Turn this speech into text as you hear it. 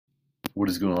What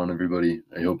is going on, everybody?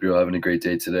 I hope you're all having a great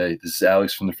day today. This is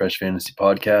Alex from the Fresh Fantasy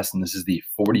Podcast, and this is the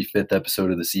 45th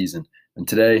episode of the season. And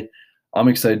today, I'm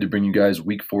excited to bring you guys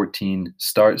Week 14,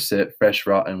 start, sit, fresh,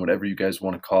 rotten, whatever you guys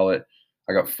want to call it.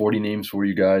 I got 40 names for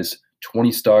you guys,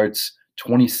 20 starts,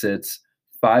 20 sits,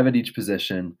 5 at each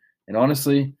position. And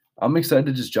honestly, I'm excited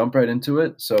to just jump right into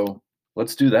it. So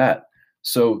let's do that.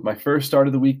 So my first start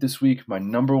of the week this week, my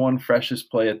number one freshest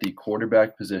play at the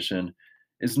quarterback position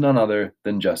is none other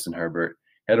than Justin Herbert.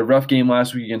 He had a rough game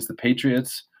last week against the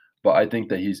Patriots, but I think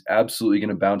that he's absolutely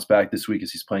going to bounce back this week as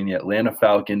he's playing the Atlanta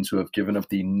Falcons, who have given up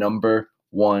the number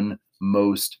one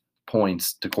most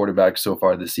points to quarterbacks so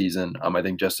far this season. I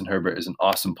think Justin Herbert is an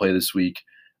awesome play this week.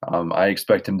 I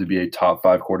expect him to be a top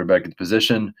 5 quarterback at the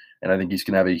position, and I think he's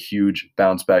going to have a huge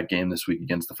bounce back game this week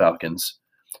against the Falcons.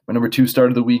 My number 2 start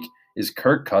of the week is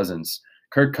Kirk Cousins.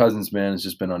 Kirk Cousins, man, has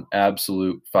just been on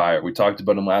absolute fire. We talked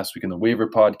about him last week in the waiver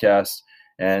podcast,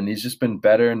 and he's just been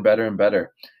better and better and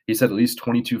better. He's had at least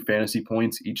 22 fantasy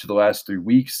points each of the last 3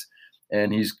 weeks,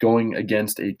 and he's going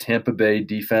against a Tampa Bay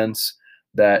defense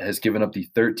that has given up the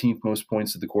 13th most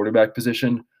points to the quarterback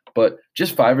position. But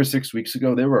just 5 or 6 weeks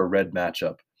ago, they were a red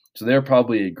matchup. So they're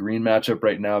probably a green matchup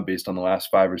right now based on the last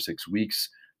 5 or 6 weeks.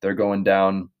 They're going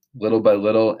down little by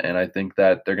little, and I think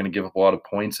that they're going to give up a lot of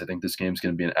points. I think this game's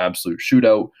going to be an absolute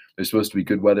shootout. There's supposed to be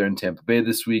good weather in Tampa Bay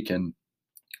this week, and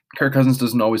Kirk Cousins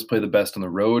doesn't always play the best on the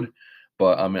road,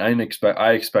 but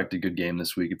I expect a good game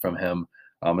this week from him,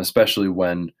 especially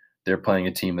when they're playing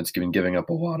a team that's been giving up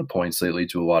a lot of points lately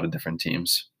to a lot of different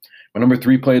teams. My number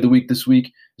 3 play of the week this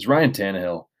week is Ryan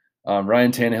Tannehill.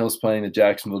 Ryan Tannehill is playing the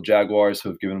Jacksonville Jaguars, who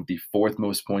have given up the 4th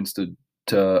most points to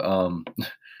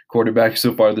quarterbacks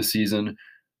so far this season.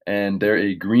 And they're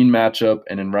a green matchup.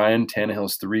 And in Ryan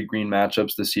Tannehill's 3 green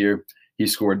matchups this year, he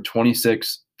scored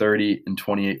 26, 30, and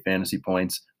 28 fantasy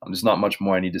points. There's not much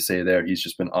more I need to say there. He's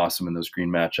just been awesome in those green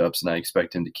matchups, and I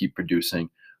expect him to keep producing,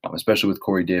 especially with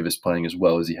Corey Davis playing as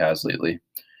well as he has lately.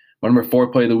 My number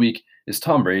 4 play of the week is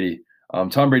Tom Brady.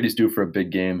 Tom Brady's due for a big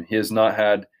game. He has not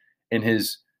had in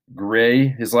his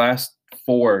last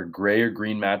 4 gray or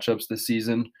green matchups this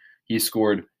season, he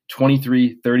scored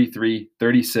 23, 33,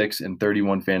 36, and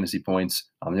 31 fantasy points.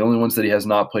 The only ones that he has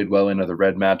not played well in are the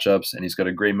red matchups, and he's got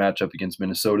a great matchup against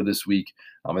Minnesota this week.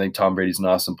 I think Tom Brady's an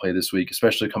awesome play this week,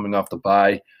 especially coming off the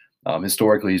bye.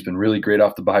 Historically, he's been really great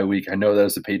off the bye week. I know that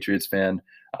as a Patriots fan,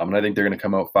 and I think they're going to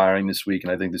come out firing this week,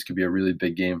 and I think this could be a really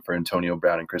big game for Antonio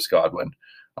Brown and Chris Godwin.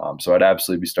 So I'd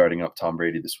absolutely be starting up Tom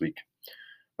Brady this week.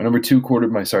 My number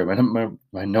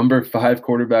 5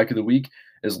 quarterback of the week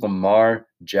is Lamar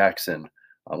Jackson.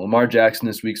 Lamar Jackson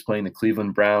this week's playing the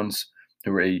Cleveland Browns,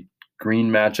 who are a green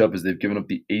matchup as they've given up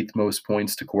the 8th most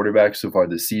points to quarterbacks so far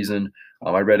this season.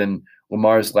 I read in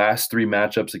Lamar's last 3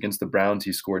 matchups against the Browns,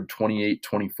 he scored 28,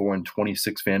 24, and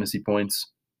 26 fantasy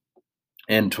points.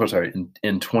 In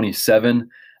 27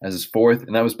 as his 4th,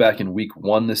 and that was back in week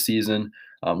 1 this season.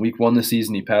 Week 1 this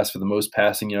season, he passed for the most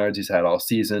passing yards he's had all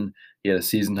season. He had a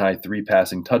season-high 3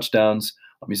 passing touchdowns.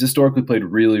 He's historically played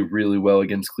really, really well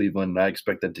against Cleveland, and I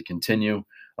expect that to continue.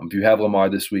 If you have Lamar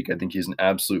this week, I think he's an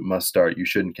absolute must-start. You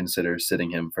shouldn't consider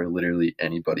sitting him for literally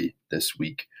anybody this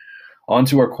week. On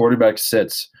to our quarterback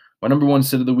sits. My number 1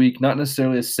 sit of the week, not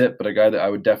necessarily a sit, but a guy that I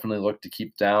would definitely look to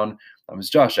keep down, is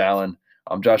Josh Allen.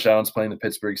 Josh Allen's playing the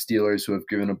Pittsburgh Steelers, who have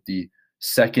given up the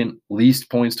 2nd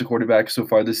least points to quarterbacks so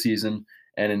far this season.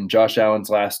 And in Josh Allen's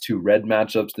last 2 red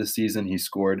matchups this season, he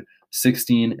scored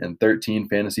 16 and 13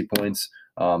 fantasy points.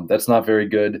 That's not very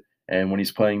good. And when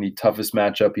he's playing the toughest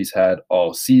matchup he's had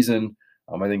all season,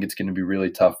 I think it's going to be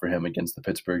really tough for him against the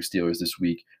Pittsburgh Steelers this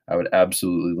week. I would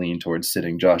absolutely lean towards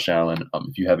sitting Josh Allen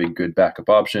if you have a good backup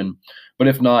option. But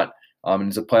if not, and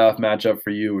it's a playoff matchup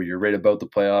for you or you're right about the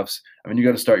playoffs, you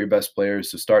got to start your best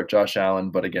players. So start Josh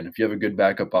Allen. But again, if you have a good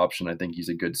backup option, I think he's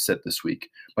a good sit this week.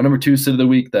 My number 2 sit of the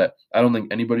week that I don't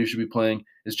think anybody should be playing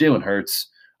is Jalen Hurts.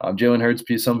 Jalen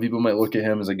Hurts, some people might look at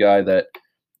him as a guy that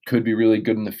could be really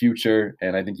good in the future,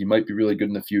 and I think he might be really good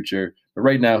in the future. But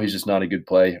right now, he's just not a good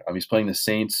play. He's playing the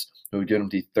Saints, who have given him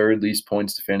the 3rd least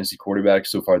points to fantasy quarterbacks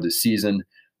so far this season.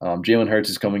 Jalen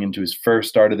Hurts is coming into his first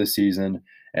start of the season,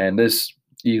 and this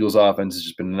Eagles offense has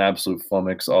just been an absolute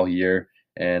flummox all year.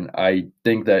 And I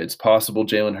think that it's possible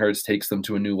Jalen Hurts takes them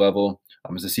to a new level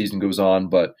as the season goes on,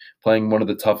 but playing one of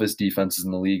the toughest defenses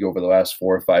in the league over the last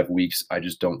 4 or 5 weeks, I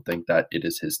just don't think that it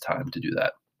is his time to do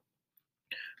that.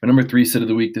 My number 3 sit of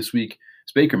the week this week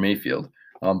is Baker Mayfield.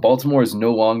 Baltimore is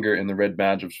no longer in the red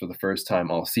matchups for the first time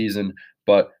all season,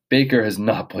 but Baker has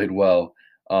not played well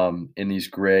in these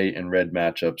gray and red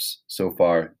matchups so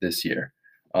far this year.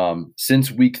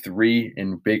 Since week 3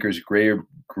 in Baker's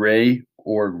gray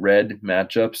or red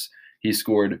matchups, he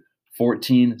scored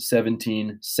 14,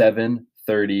 17, 7,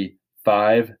 30,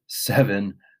 5,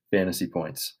 7 fantasy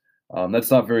points.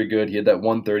 That's not very good. He had that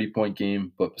one 30-point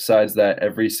game, but besides that,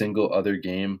 every single other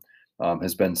game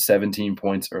has been 17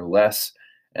 points or less.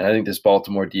 And I think this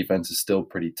Baltimore defense is still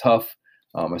pretty tough,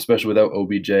 especially without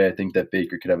OBJ. I think that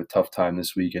Baker could have a tough time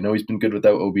this week. I know he's been good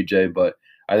without OBJ, but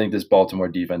I think this Baltimore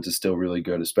defense is still really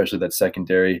good, especially that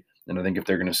secondary. And I think if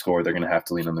they're going to score, they're going to have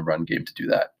to lean on the run game to do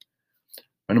that.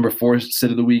 My number 4 sit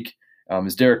of the week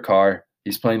is Derek Carr.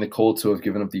 He's playing the Colts, who have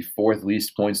given up the 4th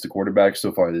least points to quarterbacks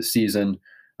so far this season.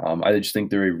 I just think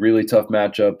they're a really tough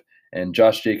matchup, and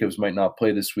Josh Jacobs might not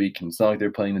play this week. And it's not like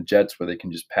they're playing the Jets where they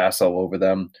can just pass all over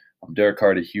them. Derek Carr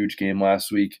had a huge game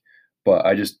last week, but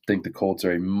I just think the Colts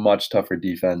are a much tougher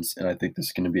defense, and I think this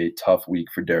is going to be a tough week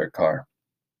for Derek Carr.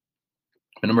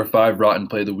 My number 5 rotten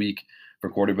play of the week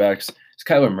for quarterbacks is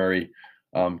Kyler Murray.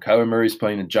 Kyler Murray is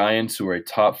playing the Giants, who are a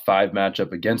top 5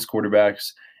 matchup against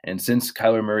quarterbacks. And since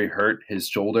Kyler Murray hurt his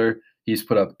shoulder, he's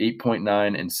put up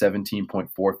 8.9 and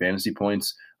 17.4 fantasy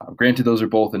points. Granted, those are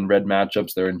both in red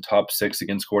matchups. They're in top 6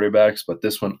 against quarterbacks, but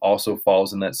this one also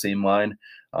falls in that same line,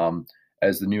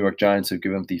 as the New York Giants have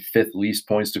given up the 5th least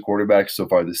points to quarterbacks so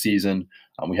far this season.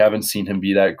 We haven't seen him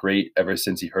be that great ever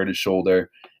since he hurt his shoulder,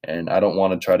 and I don't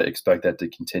want to try to expect that to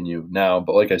continue now.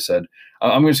 But like I said,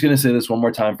 I'm just going to say this one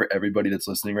more time for everybody that's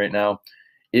listening right now.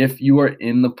 If you are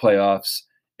in the playoffs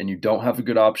and you don't have a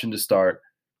good option to start,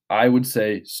 I would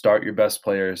say start your best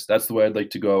players. That's the way I'd like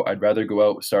to go. I'd rather go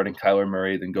out starting Kyler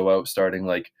Murray than go out starting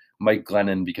like Mike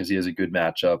Glennon because he has a good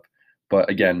matchup. But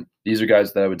again, these are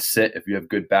guys that I would sit if you have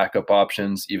good backup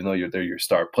options, even though they're your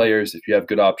star players. If you have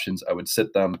good options, I would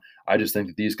sit them. I just think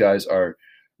that these guys are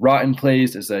rotten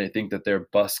plays, as I think that they're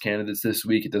bust candidates this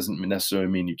week. It doesn't necessarily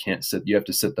mean you can't sit. You have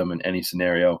to sit them in any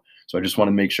scenario. So I just want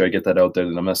to make sure I get that out there,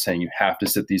 that I'm not saying you have to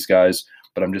sit these guys,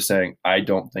 but I'm just saying I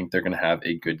don't think they're going to have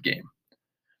a good game.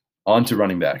 On to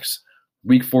running backs.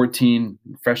 Week 14,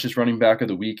 freshest running back of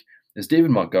the week is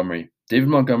David Montgomery. David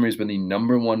Montgomery has been the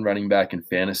number 1 running back in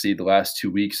fantasy the last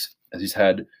 2 weeks, as he's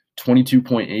had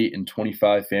 22.8 and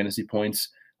 25 fantasy points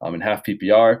in half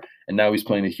PPR, and now he's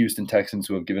playing the Houston Texans,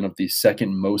 who have given up the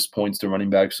 2nd most points to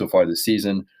running backs so far this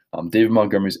season. David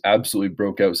Montgomery's absolutely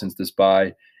broke out since this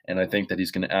bye, and I think that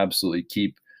he's going to absolutely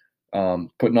keep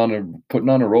putting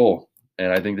on a roll.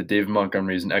 And I think that David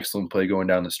Montgomery is an excellent play going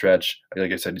down the stretch.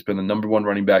 Like I said, he's been the number 1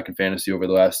 running back in fantasy over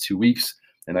the last 2 weeks,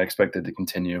 and I expect that to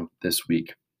continue this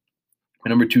week. My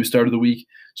number 2 start of the week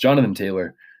is Jonathan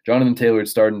Taylor. Jonathan Taylor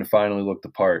is starting to finally look the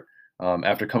part.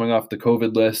 After coming off the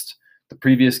COVID list, the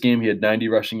previous game he had 90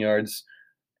 rushing yards,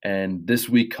 and this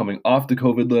week coming off the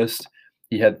COVID list,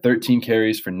 he had 13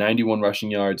 carries for 91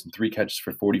 rushing yards and 3 catches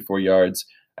for 44 yards.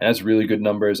 And that's really good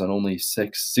numbers on only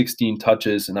 16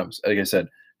 touches, and that was, like I said,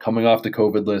 coming off the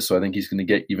COVID list, so I think he's going to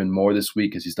get even more this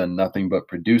week because he's done nothing but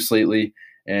produce lately.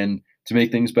 And to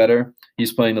make things better,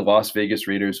 he's playing the Las Vegas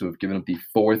Raiders, who have given up the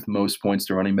 4th most points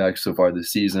to running backs so far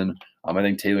this season. I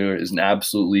think Taylor is an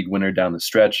absolute league winner down the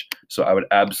stretch, so I would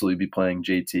absolutely be playing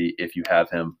JT if you have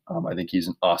him. I think he's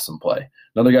an awesome play.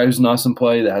 Another guy who's an awesome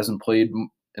play that hasn't played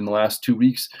in the last 2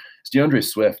 weeks is DeAndre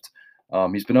Swift.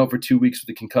 He's been out for 2 weeks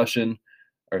with a concussion,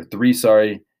 or 3,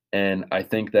 sorry, and I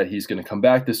think that he's going to come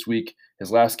back this week.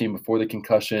 His last game before the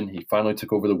concussion, he finally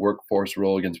took over the workforce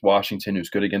role against Washington, who's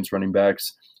good against running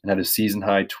backs, and had a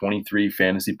season-high 23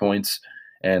 fantasy points.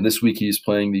 And this week he's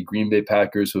playing the Green Bay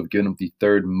Packers, who have given him the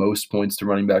 3rd most points to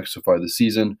running backs so far this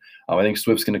season. I think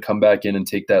Swift's going to come back in and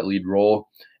take that lead role,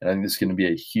 and I think this is going to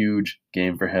be a huge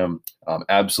game for him.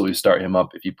 Absolutely start him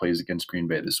up if he plays against Green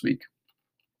Bay this week.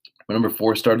 My number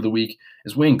 4 start of the week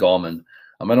is Wayne Gallman.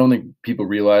 I don't think people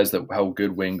realize how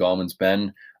good Wayne Gallman's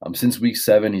been. Since week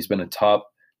 7, he's been a top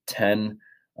 10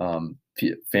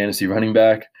 fantasy running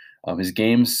back. His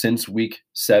games since week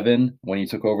 7, when he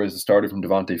took over as the starter from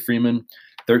Devontae Freeman,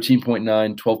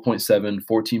 13.9, 12.7,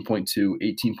 14.2,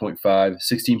 18.5,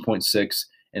 16.6,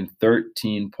 and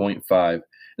 13.5.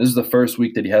 This is the first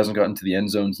week that he hasn't gotten to the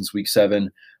end zone since week 7,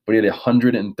 but he had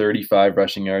 135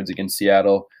 rushing yards against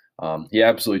Seattle. He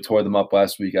absolutely tore them up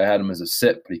last week. I had him as a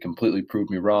sit, but he completely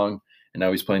proved me wrong. And now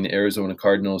he's playing the Arizona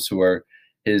Cardinals, who are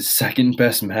his 2nd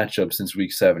best matchup since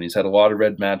week 7. He's had a lot of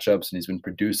red matchups, and he's been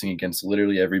producing against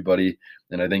literally everybody.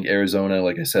 And I think Arizona,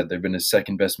 like I said, they've been his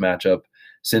 2nd best matchup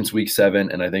since week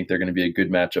 7, and I think they're going to be a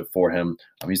good matchup for him.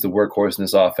 He's the workhorse in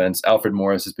this offense. Alfred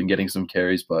Morris has been getting some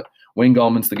carries, but Wayne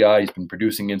Gallman's the guy. He's been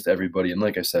producing against everybody. And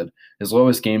like I said, his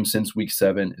lowest game since week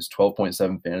 7 is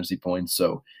 12.7 fantasy points.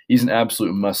 So he's an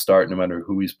absolute must start no matter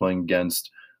who he's playing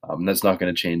against. That's not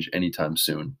going to change anytime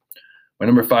soon. My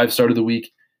number 5 start of the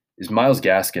week is Myles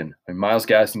Gaskin. Myles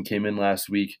Gaskin came in last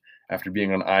week after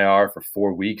being on IR for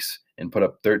 4 weeks, and put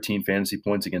up 13 fantasy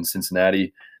points against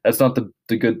Cincinnati. That's not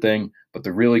the good thing, but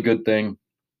the really good thing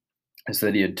is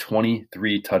that he had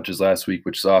 23 touches last week,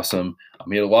 which is awesome.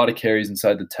 He had a lot of carries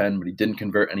inside the 10, but he didn't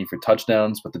convert any for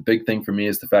touchdowns. But the big thing for me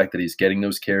is the fact that he's getting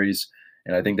those carries,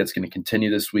 and I think that's going to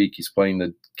continue this week. He's playing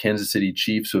the Kansas City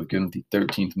Chiefs, who have given the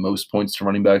 13th most points to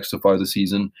running backs so far this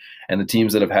season. And the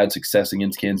teams that have had success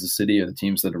against Kansas City are the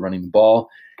teams that are running the ball.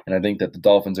 And I think that the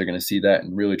Dolphins are going to see that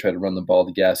and really try to run the ball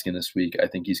to Gaskin this week. I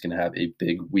think he's going to have a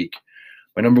big week.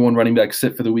 My number one running back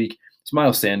sit for the week is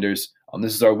Miles Sanders.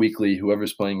 This is our weekly.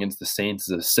 Whoever's playing against the Saints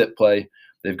is a sit play.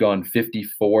 They've gone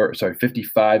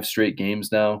 55 straight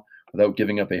games now without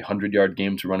giving up a 100-yard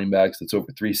game to running backs. That's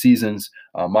over 3 seasons.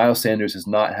 Miles Sanders has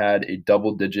not had a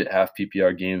double-digit half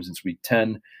PPR game since week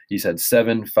 10. He's had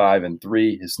 7, 5, and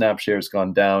 3. His snap share has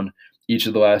gone down each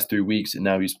of the last 3 weeks, and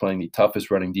now he's playing the toughest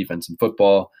running defense in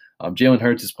football. Jalen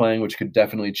Hurts is playing, which could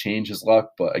definitely change his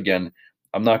luck, but again,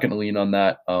 I'm not going to lean on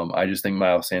that. I just think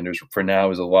Miles Sanders, for now,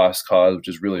 is a lost cause, which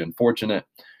is really unfortunate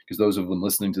because those who have been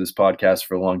listening to this podcast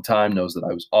for a long time knows that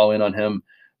I was all in on him,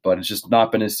 but it's just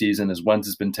not been his season. His Wentz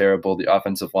has been terrible. The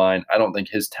offensive line, I don't think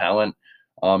his talent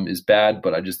is bad,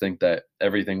 but I just think that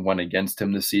everything went against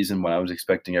him this season when I was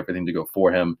expecting everything to go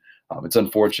for him. It's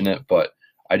unfortunate, but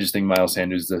I just think Miles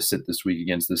Sanders is a sit this week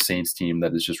against the Saints team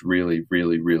that is just really,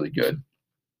 really, really good.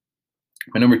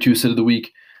 My number 2 sit of the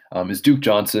week is Duke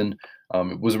Johnson.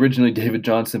 It was originally David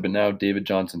Johnson, but now David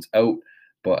Johnson's out.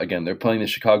 But again, they're playing the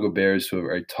Chicago Bears, who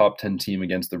are a top 10 team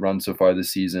against the run so far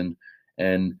this season.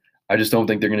 And I just don't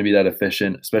think they're going to be that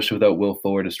efficient, especially without Will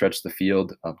Fuller to stretch the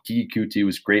field. Kiki Kuti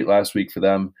was great last week for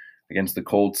them against the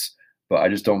Colts, but I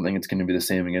just don't think it's going to be the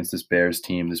same against this Bears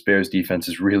team. This Bears defense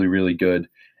is really, really good,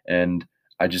 and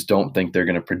I just don't think they're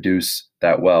going to produce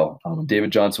that well.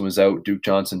 David Johnson was out. Duke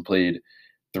Johnson played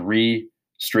 3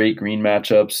 straight green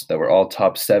matchups that were all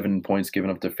top 7 points given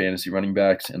up to fantasy running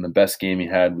backs, and the best game he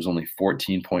had was only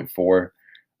 14.4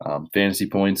 fantasy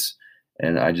points,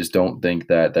 and I just don't think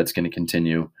that that's going to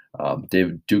continue.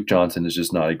 Duke Johnson is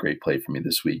just not a great play for me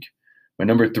this week. My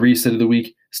number 3 sit of the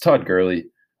week is Todd Gurley.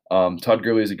 Todd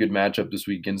Gurley is a good matchup this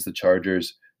week against the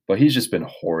Chargers, but he's just been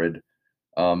horrid.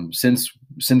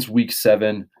 Since week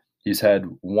 7, he's had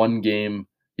one game.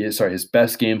 His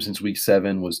best game since week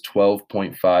 7 was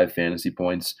 12.5 fantasy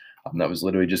points. That was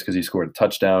literally just because he scored a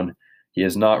touchdown. He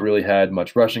has not really had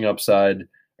much rushing upside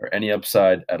or any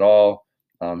upside at all.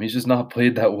 He's just not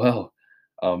played that well.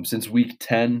 Since week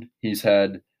 10, he's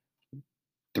had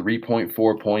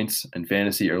 3.4 points in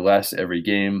fantasy or less every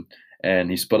game, and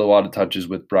he split a lot of touches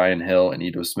with Brian Hill and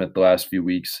Ito Smith the last few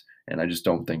weeks, and I just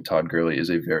don't think Todd Gurley is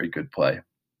a very good play.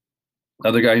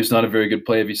 Another guy who's not a very good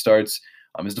play if he starts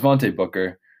is Devontae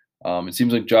Booker. It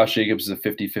seems like Josh Jacobs is a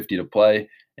 50-50 to play,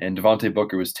 and Devontae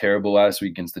Booker was terrible last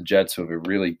week against the Jets, who have a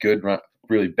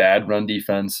really bad run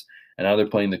defense, and now they're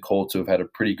playing the Colts, who have had a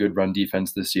pretty good run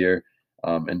defense this year.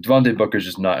 And Devontae Booker is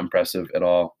just not impressive at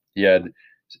all. He had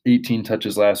 18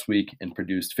 touches last week and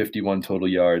produced 51 total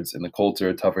yards, and the Colts are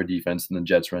a tougher defense than the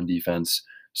Jets' run defense,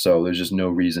 so there's just no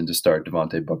reason to start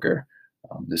Devontae Booker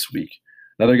this week.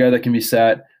 Another guy that can be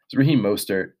sat is Raheem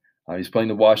Mostert. He's playing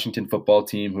the Washington football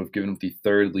team, who have given up the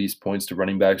 3rd least points to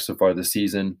running backs so far this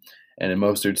season. And in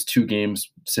Mostert's 2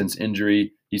 games since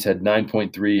injury, he's had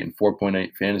 9.3 and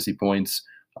 4.8 fantasy points.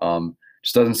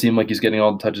 Just doesn't seem like he's getting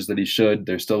all the touches that he should.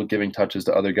 They're still giving touches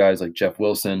to other guys like Jeff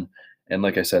Wilson. And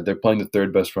like I said, they're playing the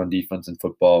 3rd best run defense in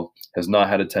football. Has not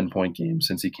had a 10-point game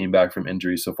since he came back from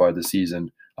injury so far this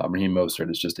season. Raheem Mostert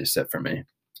is just a sit for me.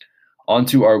 On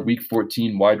to our Week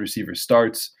 14 wide receiver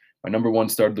starts. My number 1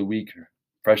 start of the week,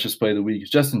 freshest play of the week, is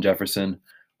Justin Jefferson.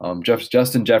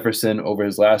 Justin Jefferson, over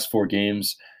his last 4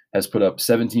 games, has put up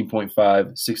 17.5,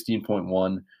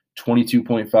 16.1,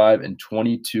 22.5, and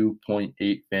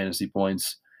 22.8 fantasy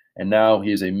points. And now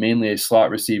he is mainly a slot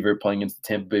receiver playing against the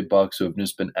Tampa Bay Bucks, who have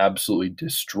just been absolutely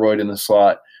destroyed in the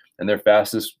slot. And their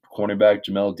fastest cornerback,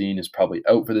 Jamel Dean, is probably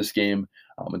out for this game.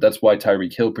 But that's why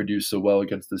Tyreek Hill produced so well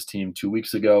against this team 2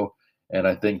 weeks ago. And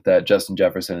I think that Justin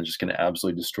Jefferson is just going to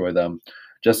absolutely destroy them.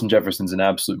 Justin Jefferson's an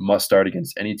absolute must-start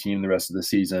against any team the rest of the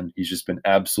season. He's just been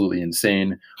absolutely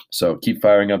insane. So keep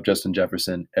firing up Justin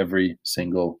Jefferson every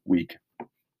single week.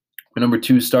 My number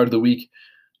 2 start of the week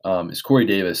is Corey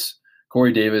Davis.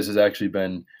 Corey Davis has actually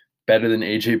been better than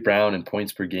A.J. Brown in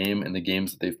points per game in the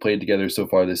games that they've played together so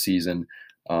far this season.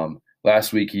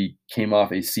 Last week, he came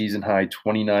off a season-high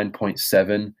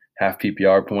 29.7 half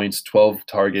PPR points, 12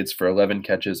 targets for 11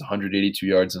 catches, 182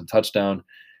 yards and a touchdown.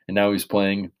 And now he's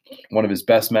playing one of his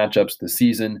best matchups this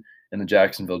season in the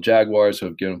Jacksonville Jaguars, who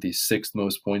have given up the 6th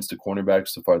most points to cornerbacks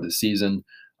so far this season.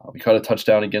 He caught a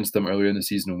touchdown against them earlier in the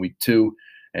season in week 2.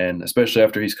 And especially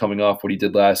after he's coming off what he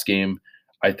did last game,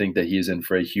 I think that he is in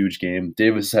for a huge game.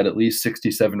 Davis had at least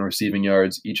 67 receiving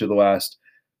yards each of the last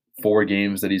 4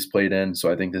 games that he's played in.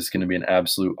 So I think this is going to be an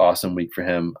absolute awesome week for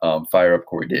him. Fire up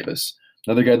Corey Davis.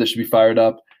 Another guy that should be fired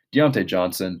up, Deontay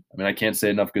Johnson. I mean, I can't say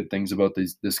enough good things about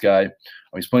this guy.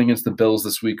 He's playing against the Bills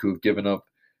this week, who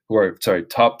are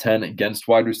top 10 against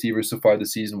wide receivers so far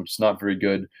this season, which is not very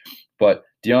good. But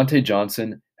Deontay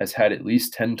Johnson has had at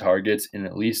least 10 targets in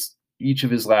at least each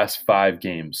of his last 5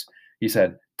 games. He's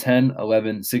had 10,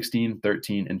 11, 16,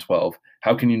 13, and 12.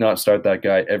 How can you not start that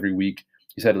guy every week?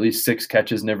 He's had at least 6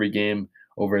 catches in every game.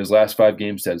 Over his last 5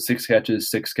 games, he's had 6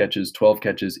 catches, 12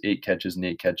 catches, 8 catches, and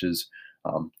 8 catches.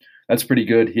 That's pretty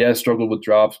good. He has struggled with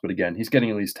drops, but again, he's getting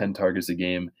at least 10 targets a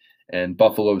game. And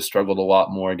Buffalo struggled a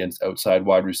lot more against outside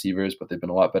wide receivers, but they've been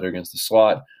a lot better against the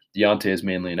slot. Deontay is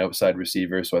mainly an outside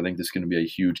receiver, so I think this is going to be a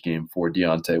huge game for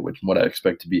Deontay, which what I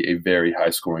expect to be a very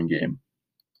high-scoring game.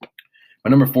 My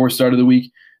number 4 start of the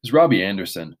week is Robbie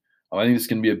Anderson. I think this is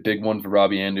going to be a big one for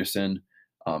Robbie Anderson.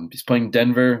 He's playing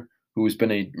Denver, who has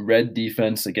been a red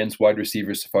defense against wide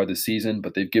receivers so far this season,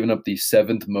 but they've given up the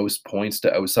 7th most points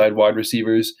to outside wide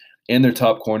receivers. And their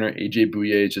top corner, A.J.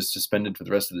 Bouye, is just suspended for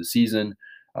the rest of the season.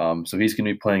 So he's going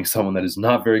to be playing someone that is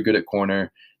not very good at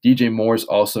corner. DJ Moore's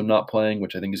also not playing,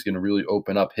 which I think is going to really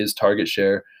open up his target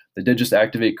share. They did just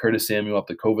activate Curtis Samuel off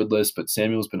the COVID list, but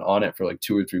Samuel's been on it for like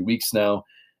 2 or 3 weeks now.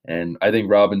 And I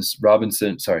think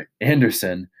Anderson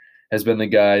has been the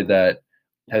guy that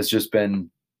has just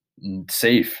been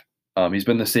safe. He's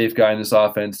been the safe guy in this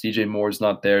offense. DJ Moore's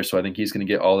not there, so I think he's going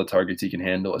to get all the targets he can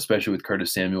handle, especially with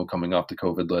Curtis Samuel coming off the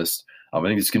COVID list. I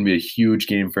think it's going to be a huge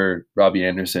game for Robbie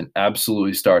Anderson.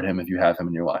 Absolutely start him if you have him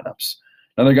in your lineups.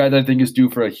 Another guy that I think is due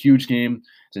for a huge game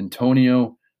is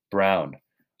Antonio Brown.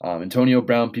 Antonio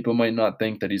Brown, people might not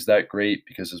think that he's that great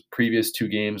because his previous 2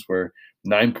 games were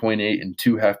 9.8 and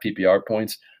 2 half PPR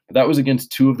points, but that was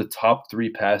against 2 of the top 3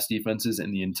 pass defenses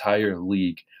in the entire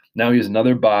league. Now he has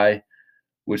another bye,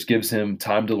 which gives him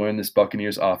time to learn this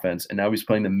Buccaneers offense. And now he's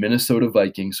playing the Minnesota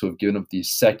Vikings, who have given up the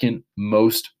 2nd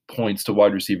most points to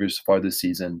wide receivers so far this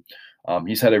season.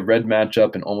 He's had a red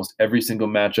matchup in almost every single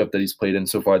matchup that he's played in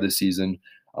so far this season.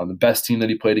 The best team that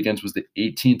he played against was the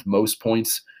 18th most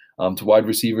points to wide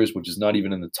receivers, which is not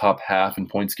even in the top half in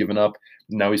points given up.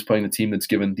 Now he's playing the team that's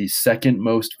given the 2nd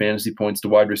most fantasy points to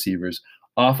wide receivers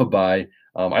off a bye.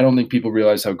 I don't think people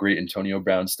realize how great Antonio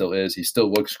Brown still is. He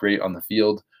still looks great on the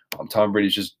field. Tom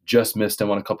Brady's just missed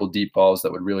him on a couple deep balls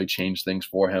that would really change things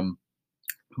for him.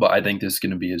 But I think this is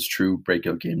going to be his true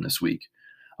breakout game this week.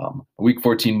 Week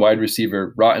 14 wide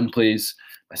receiver, Rotten plays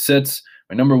my sits.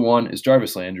 My number 1 is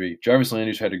Jarvis Landry. Jarvis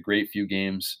Landry's had a great few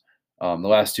games. The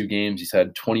last 2 games, he's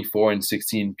had 24 and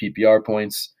 16 PPR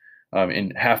points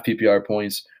and half PPR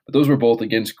points. But those were both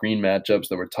against green matchups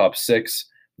that were top 6.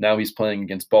 Now he's playing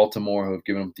against Baltimore, who have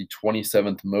given up the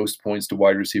 27th most points to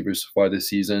wide receivers so far this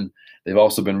season. They've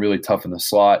also been really tough in the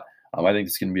slot. I think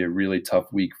it's going to be a really tough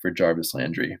week for Jarvis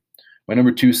Landry. My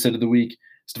number 2 sit of the week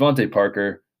is Devontae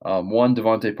Parker.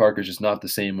 Devontae Parker is just not the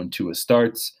same when Tua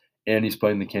starts, and he's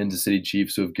playing the Kansas City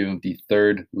Chiefs, who have given up the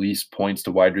 3rd least points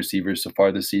to wide receivers so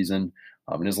far this season.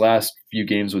 In his last few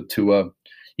games with Tua,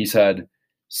 he's had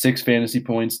 6 fantasy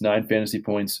points, 9 fantasy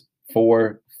points,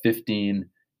 4, 15,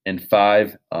 and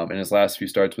 5 in his last few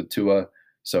starts with Tua.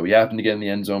 So he happened to get in the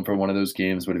end zone for one of those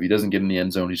games, but if he doesn't get in the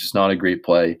end zone, he's just not a great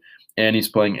play. And he's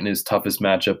playing in his toughest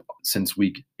matchup since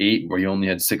week 8, where he only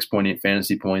had 6.8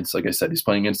 fantasy points. Like I said, he's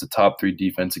playing against the top 3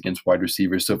 defense against wide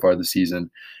receivers so far this season,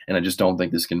 and I just don't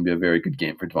think this is going to be a very good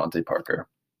game for Devontae Parker.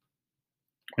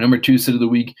 Number 2 sit of the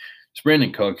week is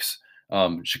Brandon Cooks.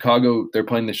 Chicago, they're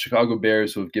playing the Chicago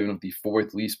Bears, who have given up the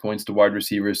 4th least points to wide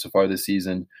receivers so far this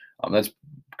season. That's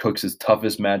Cooks'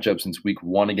 toughest matchup since week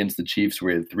 1 against the Chiefs,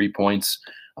 where he had 3 points.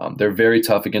 They're very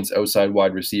tough against outside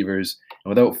wide receivers. And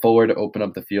without Fuller to open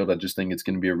up the field, I just think it's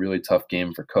going to be a really tough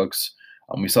game for Cooks.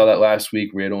 We saw that last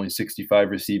week. We had only 65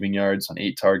 receiving yards on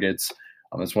 8 targets.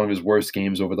 That's one of his worst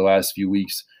games over the last few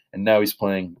weeks. And now he's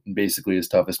playing basically his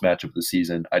toughest matchup of the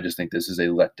season. I just think this is a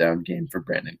letdown game for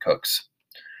Brandon Cooks.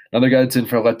 Another guy that's in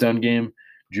for a letdown game,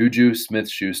 Juju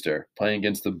Smith-Schuster, playing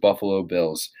against the Buffalo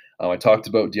Bills. I talked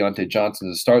about Deontay Johnson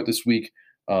as a start this week.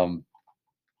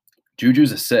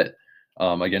 Juju's a sit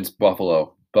against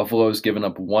Buffalo. Buffalo's given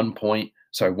up 1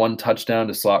 touchdown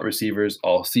to slot receivers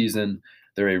all season.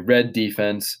 They're a red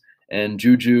defense, and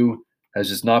Juju has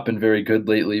just not been very good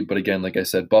lately. But again, like I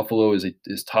said, Buffalo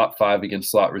is top 5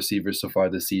 against slot receivers so far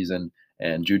this season,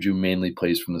 and Juju mainly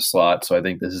plays from the slot. So I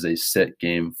think this is a sit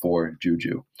game for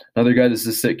Juju. Another guy this is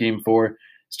a sit game for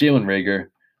is Jalen Reagor.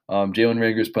 Jalen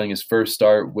Reagor is playing his first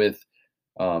start with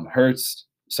Jalen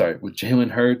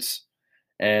Hurts,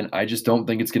 and I just don't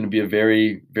think it's going to be a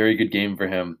very, very good game for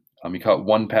him. He caught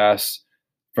one pass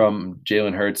from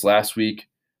Jalen Hurts last week,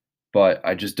 but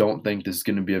I just don't think this is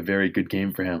going to be a very good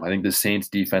game for him. I think the Saints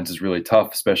defense is really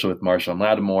tough, especially with Marshawn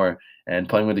Lattimore and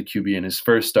playing with a QB in his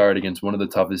first start against one of the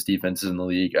toughest defenses in the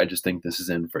league. I just think this is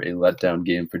in for a letdown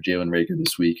game for Jalen Reagor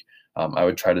this week. I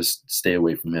would try to stay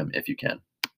away from him if you can.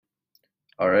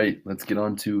 All right, let's get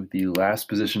on to the last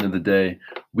position of the day.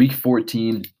 Week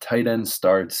 14, tight end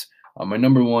starts. My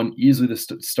number one, easily the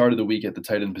start of the week at the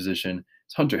tight end position,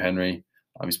 is Hunter Henry.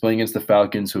 He's playing against the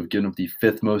Falcons, who have given up the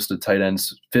fifth most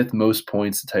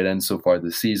points to tight ends so far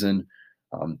this season.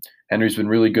 Henry's been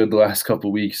really good the last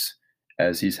couple weeks,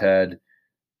 as he's had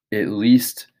at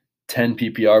least 10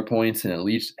 PPR points and at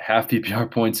least half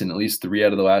PPR points in at least 3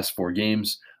 out of the last 4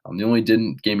 games. The only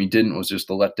game he didn't was just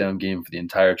the letdown game for the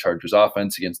entire Chargers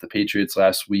offense against the Patriots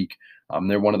last week.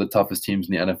 They're one of the toughest teams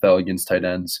in the NFL against tight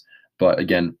ends. But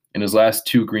again, in his last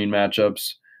 2 green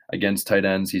matchups against tight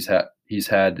ends, he's had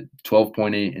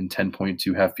 12.8 and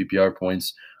 10.2 half PPR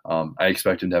points. I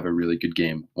expect him to have a really good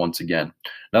game once again.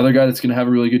 Another guy that's going to have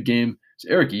a really good game is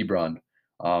Eric Ebron.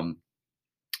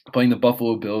 Playing the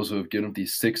Buffalo Bills, who have given up the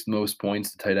 6th most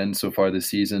points to tight ends so far this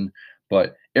season.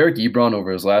 But Eric Ebron,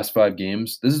 over his last 5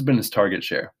 games, this has been his target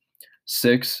share.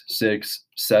 6, 6,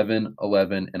 7,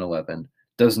 11, and 11.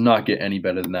 Does not get any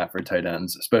better than that for tight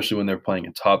ends, especially when they're playing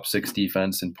a top 6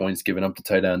 defense and points given up to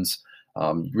tight ends.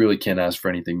 Really can't ask for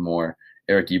anything more.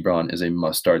 Eric Ebron is a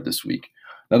must-start this week.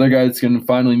 Another guy that's going to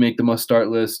finally make the must-start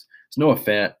list is Noah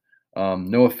Fant.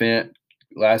 Noah Fant,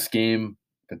 last game,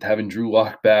 having Drew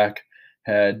Lock back,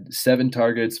 had 7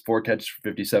 targets, 4 catches for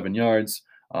 57 yards.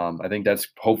 I think that's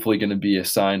hopefully going to be a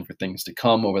sign for things to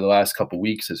come over the last couple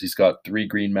weeks, as he's got 3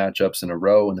 green matchups in a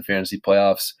row in the fantasy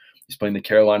playoffs. He's playing the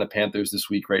Carolina Panthers this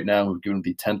week right now, who've given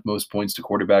the 10th most points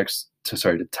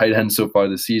to tight ends so far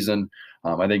this season.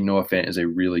 I think Noah Fant is a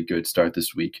really good start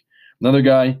this week. Another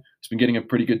guy who's been getting a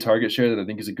pretty good target share that I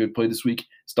think is a good play this week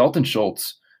is Dalton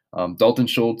Schultz. Dalton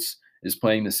Schultz is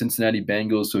playing the Cincinnati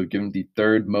Bengals, who have given the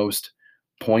 3rd most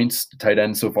points to tight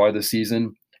ends so far this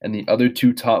season. And the other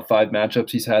 2 top 5 matchups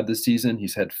he's had this season,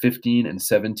 he's had 15 and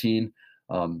 17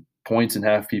 points in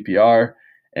half PPR.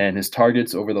 And his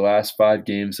targets over the last 5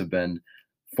 games have been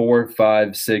 4,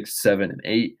 5, 6, 7, and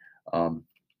 8.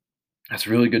 That's a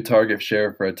really good target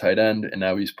share for a tight end. And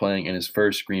now he's playing in his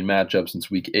first green matchup since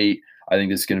week 8. I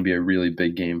think this is going to be a really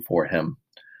big game for him.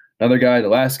 Another guy, the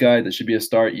last guy that should be a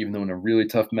start, even though in a really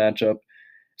tough matchup,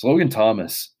 is Logan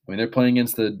Thomas. I mean, they're playing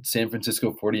against the San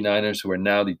Francisco 49ers, who are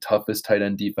now the toughest tight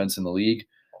end defense in the league.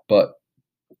 But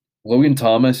Logan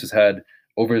Thomas has had,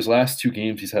 over his last 2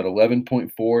 games, he's had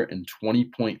 11.4 and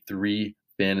 20.3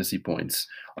 fantasy points.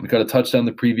 He got a touchdown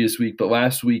the previous week, but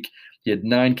last week he had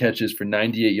 9 catches for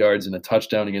 98 yards and a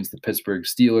touchdown against the Pittsburgh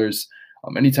Steelers.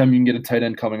 Anytime you can get a tight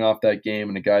end coming off that game,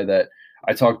 and a guy that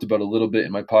I talked about a little bit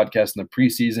in my podcast in the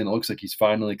preseason, it looks like he's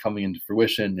finally coming into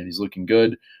fruition and he's looking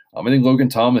good. I think Logan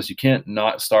Thomas, you can't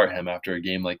not start him after a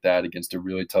game like that against a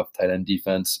really tough tight end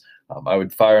defense. I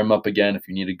would fire him up again if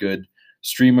you need a good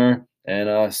streamer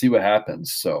and see what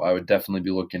happens. So I would definitely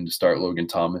be looking to start Logan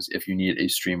Thomas if you need a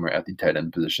streamer at the tight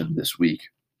end position this week.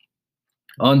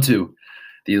 On to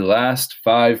the last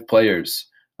 5 players.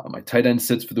 My tight end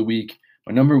sits for the week.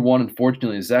 My number 1,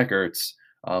 unfortunately, is Zach Ertz.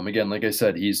 Again, like I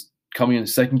said, he's coming in the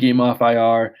 2nd game off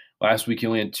IR. Last week, he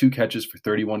only had 2 catches for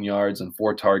 31 yards and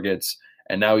 4 targets.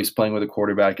 And now he's playing with a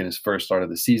quarterback in his first start of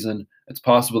the season. It's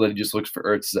possible that he just looks for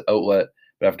Ertz as an outlet.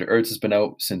 But after Ertz has been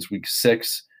out since week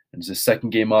 6, and it's his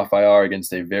 2nd game off IR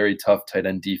against a very tough tight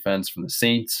end defense from the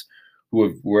Saints,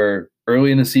 who were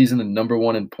early in the season the number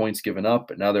 1 in points given up,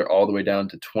 but now they're all the way down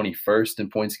to 21st in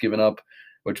points given up,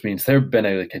 which means they've been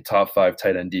a top 5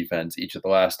 tight end defense each of the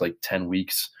last 10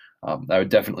 weeks. I would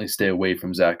definitely stay away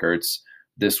from Zach Ertz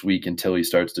this week until he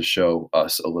starts to show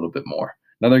us a little bit more.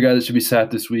 Another guy that should be sat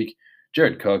this week,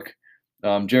 Jared Cook.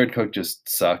 Jared Cook just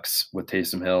sucks with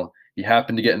Taysom Hill. He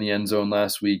happened to get in the end zone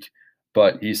last week,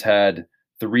 but he's had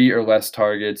 3 or less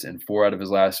targets in 4 out of his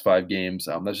last 5 games.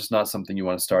 That's just not something you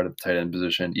want to start at the tight end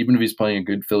position, even if he's playing a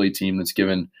good Philly team that's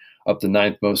given up the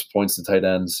 9th most points to tight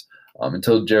ends.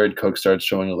 Until Jared Cook starts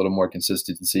showing a little more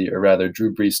consistency, or rather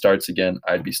Drew Brees starts again,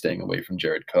 I'd be staying away from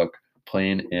Jared Cook,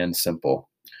 plain and simple.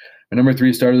 My number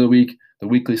 3 start of the week, the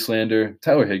weekly slander,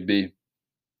 Tyler Higbee.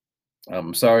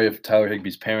 I'm sorry if Tyler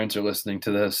Higbee's parents are listening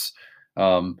to this.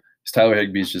 Tyler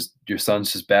Higbee's just, your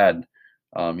son's just bad.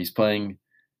 He's playing.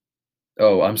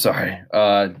 Oh, I'm sorry.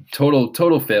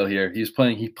 Total fail here.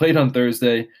 He played on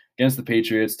Thursday against the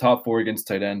Patriots, top 4 against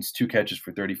tight ends, 2 catches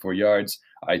for 34 yards.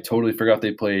 I totally forgot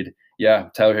they played. Yeah,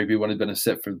 Tyler Higbee would have been a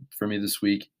sit for me this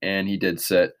week, and he did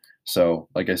sit. So,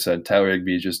 like I said, Tyler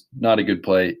Higbee is just not a good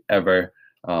play ever.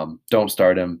 Don't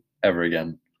start him ever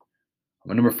again.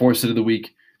 My number 4 sit of the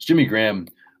week is Jimmy Graham.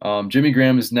 Jimmy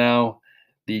Graham is now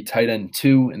the tight end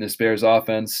 2 in this Bears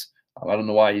offense. I don't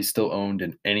know why he's still owned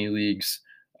in any leagues.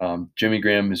 Jimmy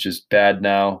Graham is just bad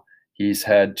now. He's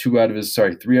had 3 out of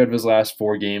his last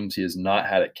 4 games. He has not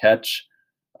had a catch.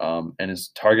 And his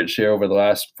target share over the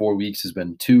last 4 weeks has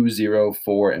been 2, 0,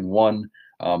 4, and 1.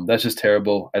 That's just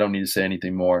terrible. I don't need to say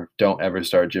anything more. Don't ever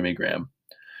start Jimmy Graham.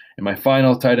 And my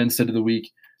final tight end sit of the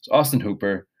week is Austin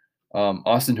Hooper.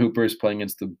 Austin Hooper is playing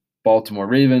against the Baltimore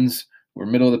Ravens. We're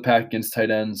middle of the pack against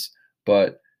tight ends,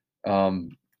 but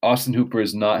Austin Hooper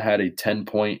has not had a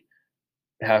 10-point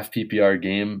half PPR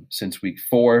game since week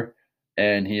 4,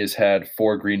 and he has had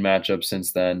 4 green matchups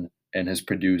since then and has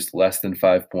produced less than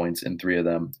 5 points in 3 of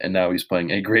them. And now he's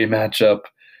playing a gray matchup.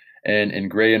 And in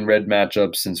gray and red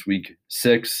matchups since week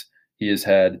 6, he has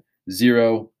had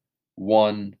 0,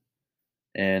 1,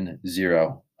 and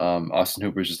 0. Austin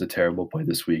Hooper is just a terrible play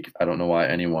this week. I don't know why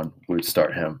anyone would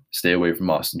start him. Stay away from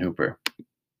Austin Hooper.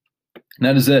 And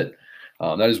that is it.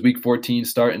 That is week 14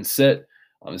 start and sit.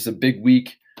 It's a big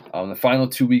week. The final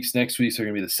 2 weeks next week are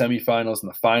going to be the semifinals and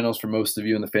the finals for most of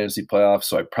you in the fantasy playoffs.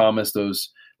 So I promise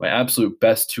my absolute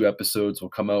best 2 episodes will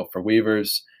come out for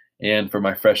waivers and for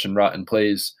my fresh and rotten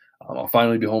plays. I'll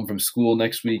finally be home from school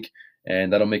next week,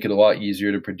 and that'll make it a lot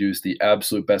easier to produce the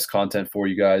absolute best content for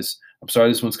you guys. I'm sorry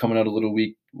this one's coming out a little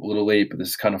late, but this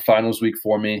is kind of finals week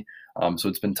for me. So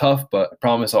it's been tough, but I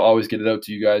promise I'll always get it out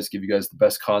to you guys, give you guys the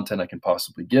best content I can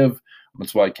possibly give.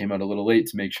 That's why I came out a little late,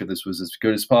 to make sure this was as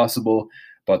good as possible.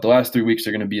 But the last 3 weeks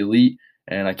are going to be elite,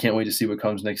 and I can't wait to see what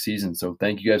comes next season. So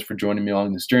thank you guys for joining me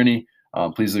along this journey.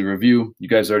 Please leave a review. You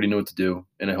guys already know what to do,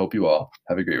 and I hope you all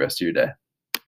have a great rest of your day.